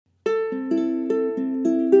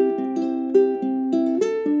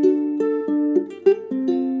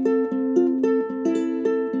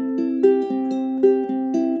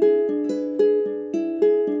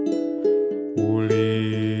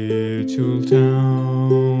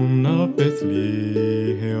town of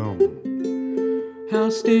Bethlehem, how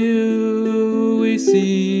still we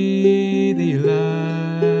see thee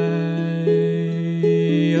lie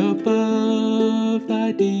above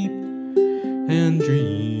thy deep and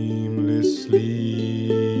dreamless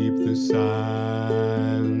sleep. The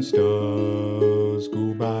silent stars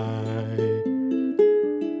go by,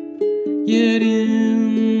 yet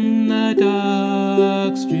in thy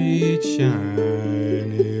dark street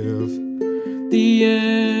shineth the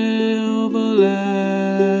everlasting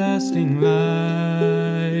light.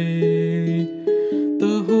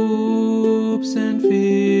 The hopes and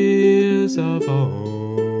fears of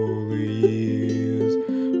all the years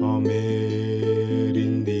are met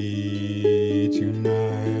in thee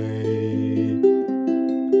tonight.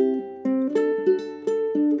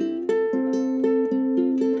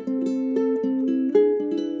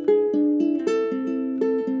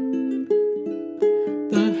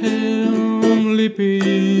 The heavenly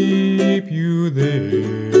babe you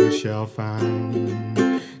there shall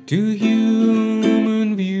find, to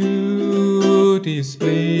human view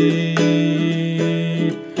displayed,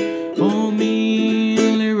 all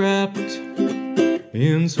meanly wrapped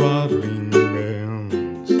in swaddling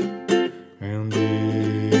bands and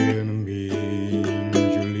in a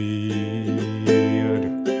manger laid.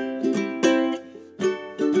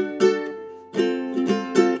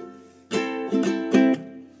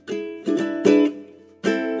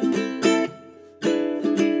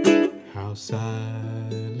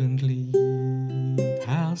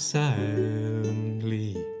 How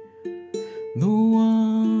silently the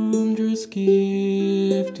wondrous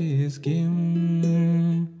gift is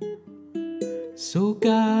given, so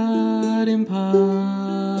God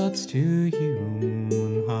imparts to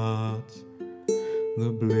human hearts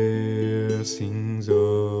the blessings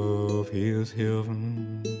of his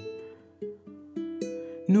heaven.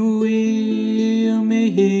 No ear may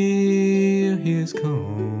hear his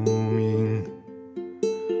coming,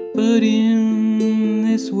 but in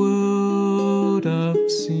this world of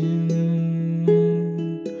sin,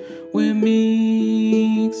 where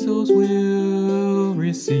meek souls will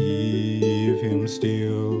receive him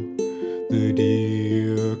still, the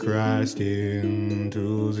dear Christ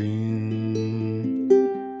enters in.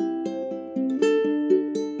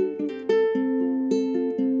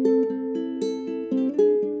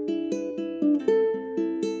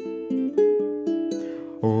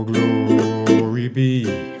 Oh, glory be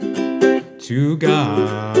to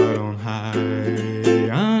God on high.